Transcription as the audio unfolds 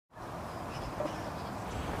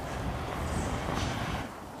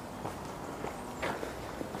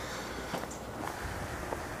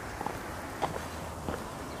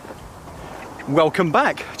Welcome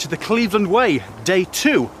back to the Cleveland Way, day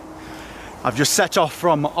 2. I've just set off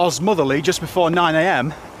from Osmotherley just before 9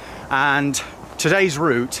 AM and today's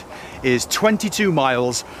route is 22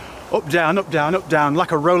 miles up, down, up, down, up, down,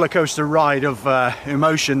 like a roller coaster ride of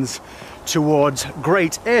emotions towards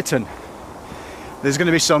Great Ayton. There's going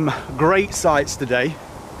to be some great sights today.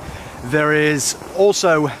 There is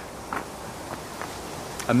also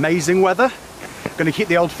amazing weather. Going to keep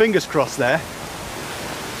the old fingers crossed there.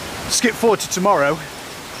 Skip forward to tomorrow,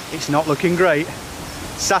 it's not looking great.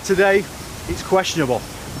 Saturday, it's questionable.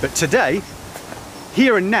 But today,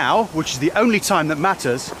 here and now, which is the only time that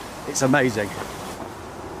matters, it's amazing.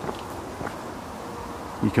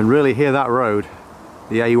 You can really hear that road,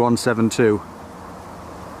 the A172.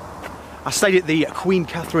 I stayed at the Queen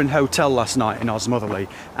Catherine Hotel last night in Osmotherley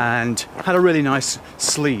and had a really nice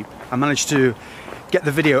sleep. I managed to get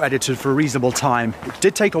the video edited for a reasonable time. It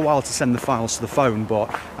did take a while to send the files to the phone, but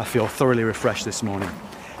I feel thoroughly refreshed this morning.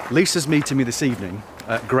 Lisa's meeting me this evening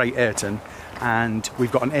at Great Ayton, and we've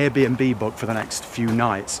got an Airbnb booked for the next few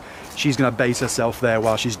nights. She's going to base herself there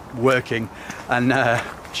while she's working, and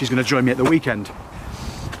she's going to join me at the weekend.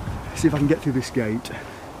 See if I can get through this gate.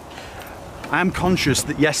 I am conscious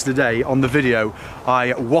that yesterday on the video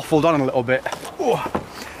I waffled on a little bit. Oh,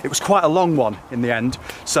 it was quite a long one in the end,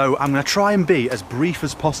 so I'm going to try and be as brief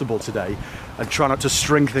as possible today and try not to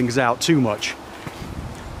string things out too much.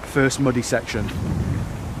 First muddy section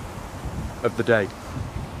of the day.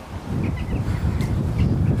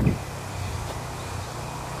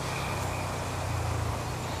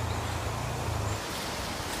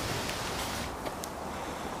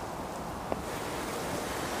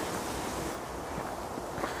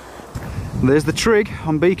 There's the trig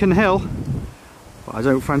on Beacon Hill, but I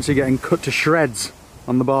don't fancy getting cut to shreds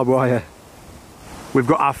on the barbed wire. We've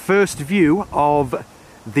got our first view of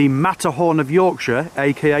the Matterhorn of Yorkshire,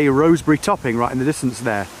 aka Rosebery Topping, right in the distance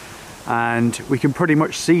there, and we can pretty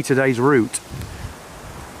much see today's route.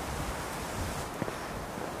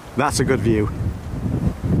 That's a good view.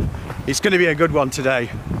 It's going to be a good one today.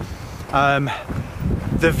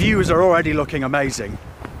 The views are already looking amazing,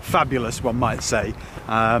 fabulous one might say.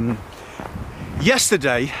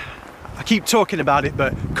 Yesterday, I keep talking about it,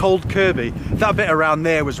 but Cold Kirby, that bit around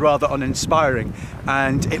there was rather uninspiring,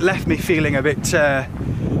 and it left me feeling a bit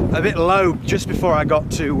low just before I got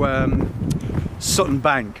to Sutton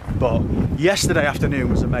Bank. But yesterday afternoon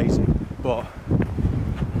was amazing, but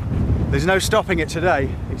there's no stopping it today.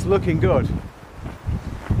 It's looking good.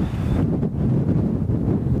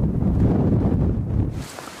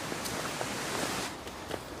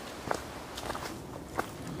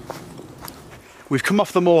 We've come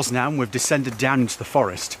off the moors now and we've descended down into the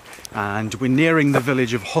forest, and we're nearing the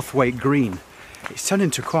village of Huthwaite Green. It's turned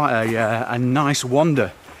into quite a nice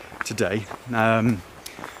wander today.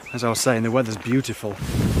 As I was saying, the weather's beautiful.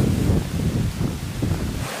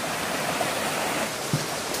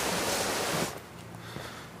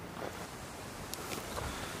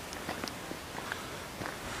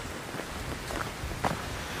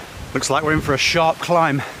 Looks like we're in for a sharp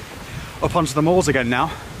climb up onto the moors again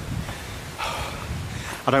now.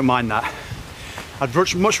 I don't mind that. I'd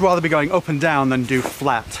much rather be going up and down than do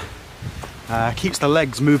flat. Keeps the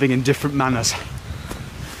legs moving in different manners.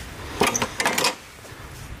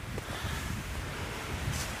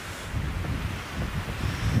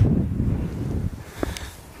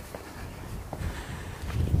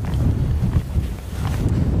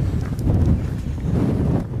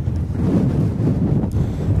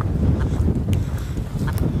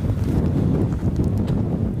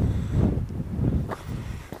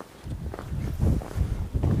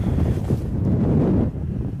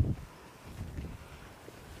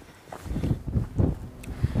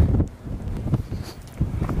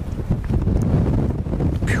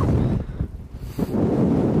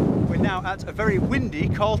 At a very windy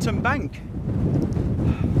Carlton Bank.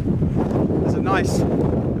 There's a nice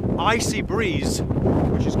icy breeze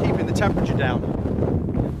which is keeping the temperature down.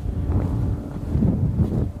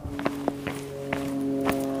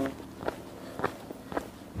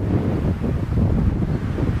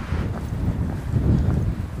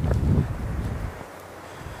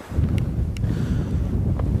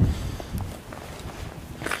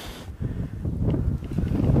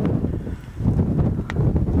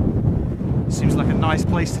 Seems like a nice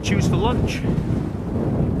place to choose for lunch.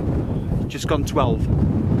 Just gone 12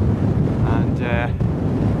 and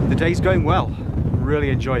the day's going well. I'm really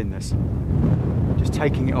enjoying this. Just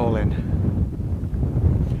taking it all in.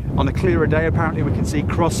 On a clearer day apparently we can see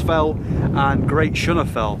Crossfell and Great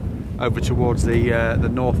Shunnerfell over towards the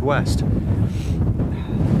northwest.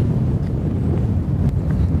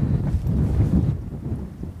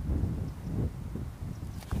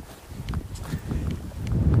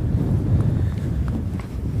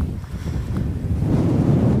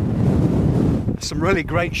 some really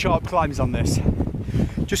great sharp climbs on this.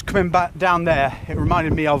 Just coming back down there, it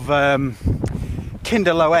reminded me of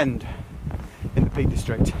Kinder Low End in the Peak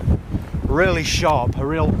District. Really sharp, a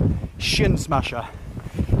real shin smasher.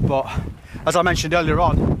 But as I mentioned earlier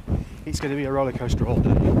on, it's going to be a roller coaster all day.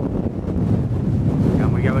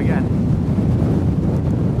 And we go again.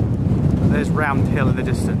 There's Round Hill in the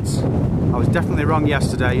distance. I was definitely wrong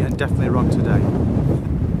yesterday and definitely wrong today.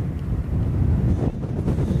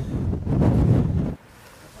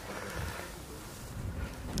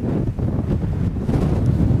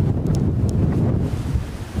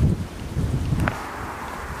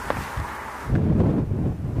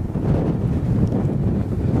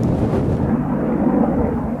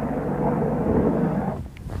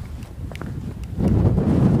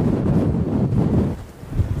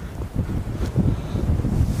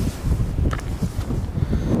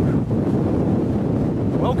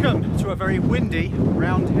 Welcome to a very windy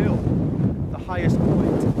Round Hill, the highest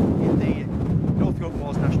point in the North York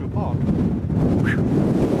Moors National Park.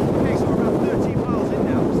 Okay, so we're about 13 miles in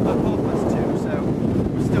now, it's about 2:30, so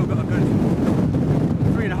we've still got a good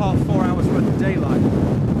 3.5, 4 hours worth of daylight.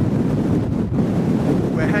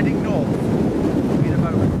 We're heading north in a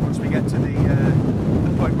moment once we get to the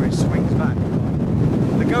point where it swings back.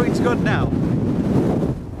 The going's good now.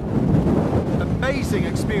 Amazing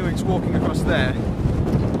experience walking across there.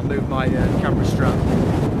 Move my camera strap.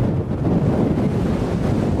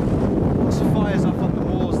 Lots of fires off on the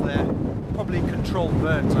moors there, probably controlled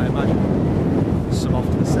burns I imagine. Some off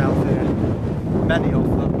to the south here, many off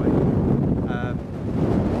that way.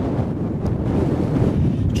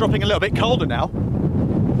 Dropping a little bit colder now.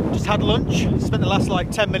 Just had lunch, spent the last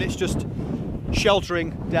like 10 minutes just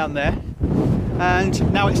sheltering down there, and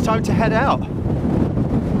now it's time to head out.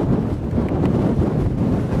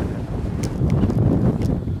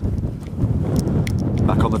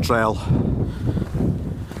 Back on the trail.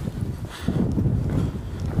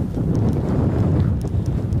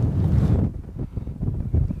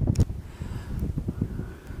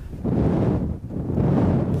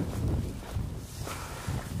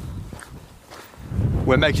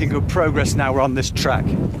 We're making good progress now, we're on this track.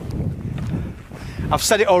 I've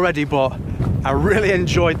said it already, but I really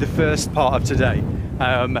enjoyed the first part of today.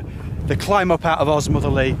 The climb up out of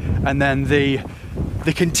Osmotherley and then the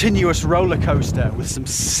continuous roller coaster with some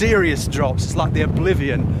serious drops. It's like the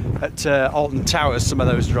Oblivion at Alton Towers, some of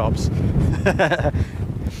those drops.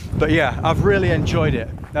 But yeah, I've really enjoyed it.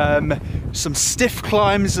 Some stiff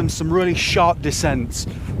climbs and some really sharp descents,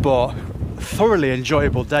 but thoroughly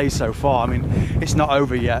enjoyable day so far. I mean, it's not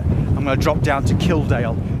over yet. I'm going to drop down to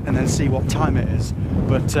Kildale and then see what time it is.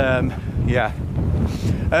 But yeah.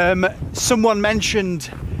 Someone mentioned,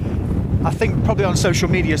 I think probably on social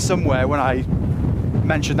media somewhere, when I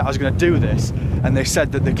mentioned that I was going to do this, and they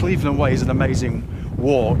said that the Cleveland Way is an amazing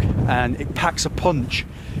walk and it packs a punch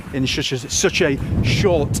in such a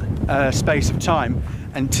short space of time,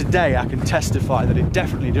 and today I can testify that it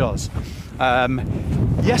definitely does.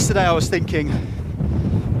 Yesterday I was thinking,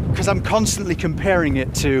 because I'm constantly comparing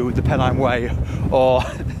it to the Pennine Way or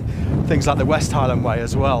things like the West Highland Way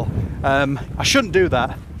as well, I shouldn't do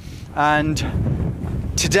that, and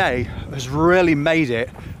today has really made it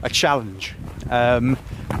a challenge.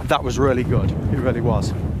 That was really good, it really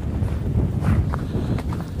was.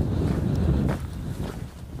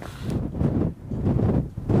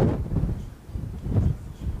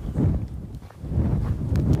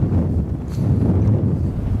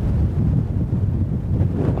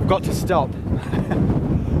 I've got to stop.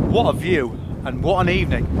 What a view and what an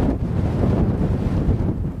evening.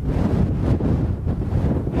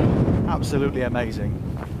 Absolutely amazing.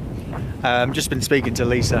 Just been speaking to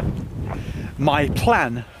Lisa. My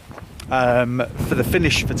plan for the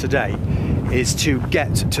finish for today is to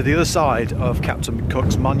get to the other side of Captain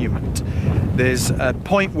Cook's monument. There's a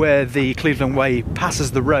point where the Cleveland Way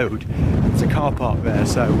passes the road. It's a car park there,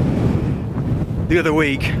 so the other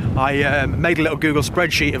week I made a little Google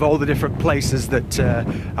spreadsheet of all the different places that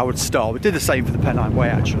I would stop. I did the same for the Pennine Way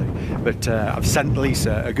actually, but I've sent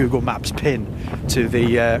Lisa a Google Maps pin to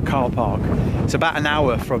the car park. It's about an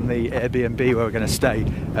hour from the Airbnb where we're going to stay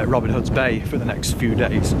at Robin Hood's Bay for the next few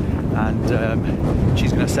days, and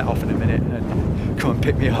she's going to set off in a minute and come and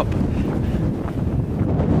pick me up.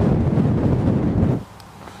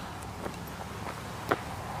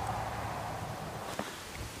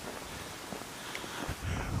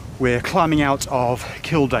 We're climbing out of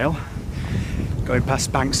Kildale, going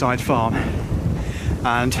past Bankside Farm,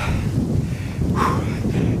 and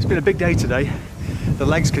it's been a big day today. The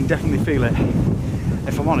legs can definitely feel it.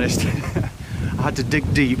 If I'm honest, I had to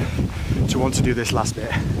dig deep to want to do this last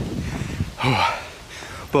bit.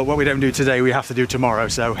 But what we don't do today, we have to do tomorrow.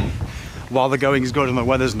 So while the going is good and the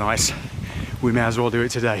weather's nice, we may as well do it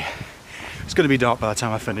today. It's going to be dark by the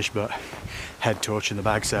time I finish, but head torch in the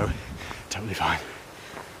bag, so totally fine.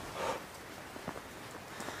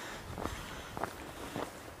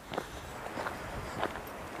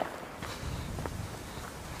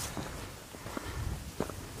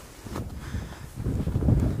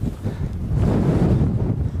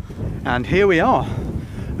 And here we are,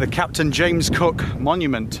 the Captain James Cook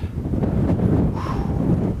Monument.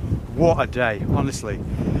 What a day, honestly.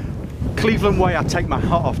 Cleveland Way, I take my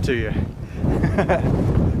hat off to you.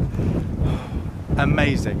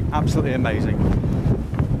 Amazing, absolutely amazing.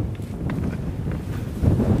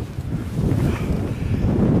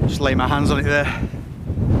 Just lay my hands on it there.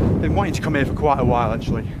 Been wanting to come here for quite a while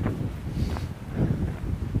actually.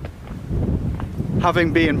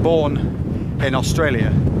 Having been born in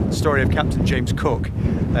Australia, the story of Captain James Cook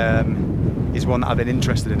is one that I've been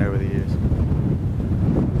interested in over the years.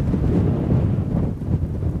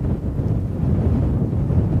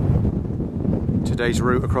 Today's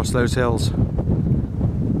route across those hills,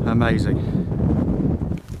 amazing.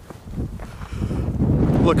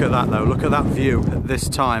 Look at that though, look at that view at this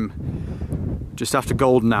time, just after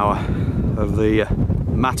golden hour of the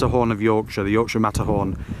Matterhorn of Yorkshire, the Yorkshire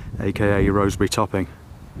Matterhorn, aka Rosebery Topping.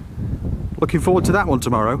 Looking forward to that one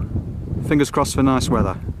tomorrow. Fingers crossed for nice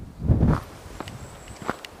weather.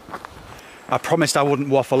 I promised I wouldn't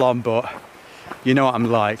waffle on, but you know what I'm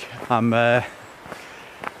like. I'm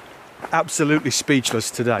absolutely speechless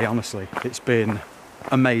today, honestly. It's been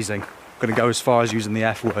amazing. I'm going to go as far as using the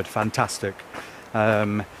F word, fantastic.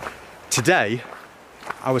 Today,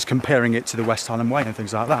 I was comparing it to the West Highland Way and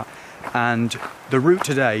things like that. And the route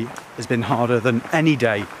today has been harder than any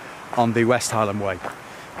day on the West Highland Way.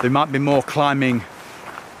 There might be more climbing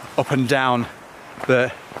up and down,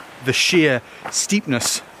 but the sheer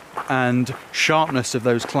steepness and sharpness of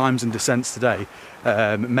those climbs and descents today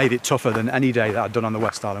made it tougher than any day that I'd done on the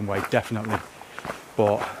West Highland Way, definitely.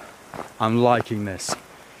 But I'm liking this.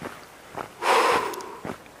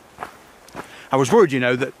 I was worried, you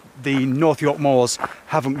know, that the North York Moors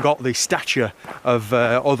haven't got the stature of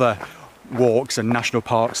other walks and national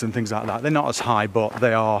parks and things like that. They're not as high, but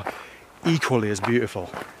they are equally as beautiful.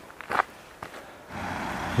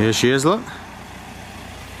 Here she is, look.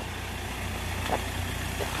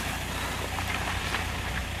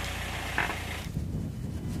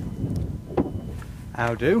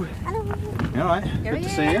 How do? Hello. You alright? Good to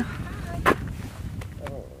see you.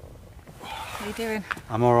 How are you doing?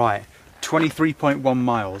 I'm alright. 23.1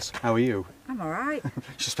 miles. How are you? I'm alright.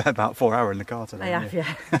 Just spent about 4 hours in the car today. I have,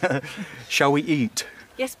 yeah. Shall we eat?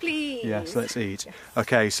 Yes, please. Yes, let's eat. Yes.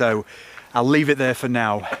 Okay, so I'll leave it there for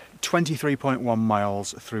now. 23.1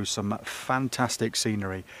 miles through some fantastic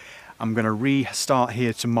scenery. I'm going to restart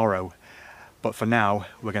here tomorrow, but for now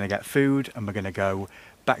we're going to get food and we're going to go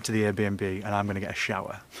back to the Airbnb and I'm going to get a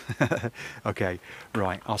shower. Okay,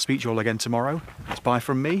 right, I'll speak to you all again tomorrow. It's bye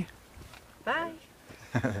from me. Bye.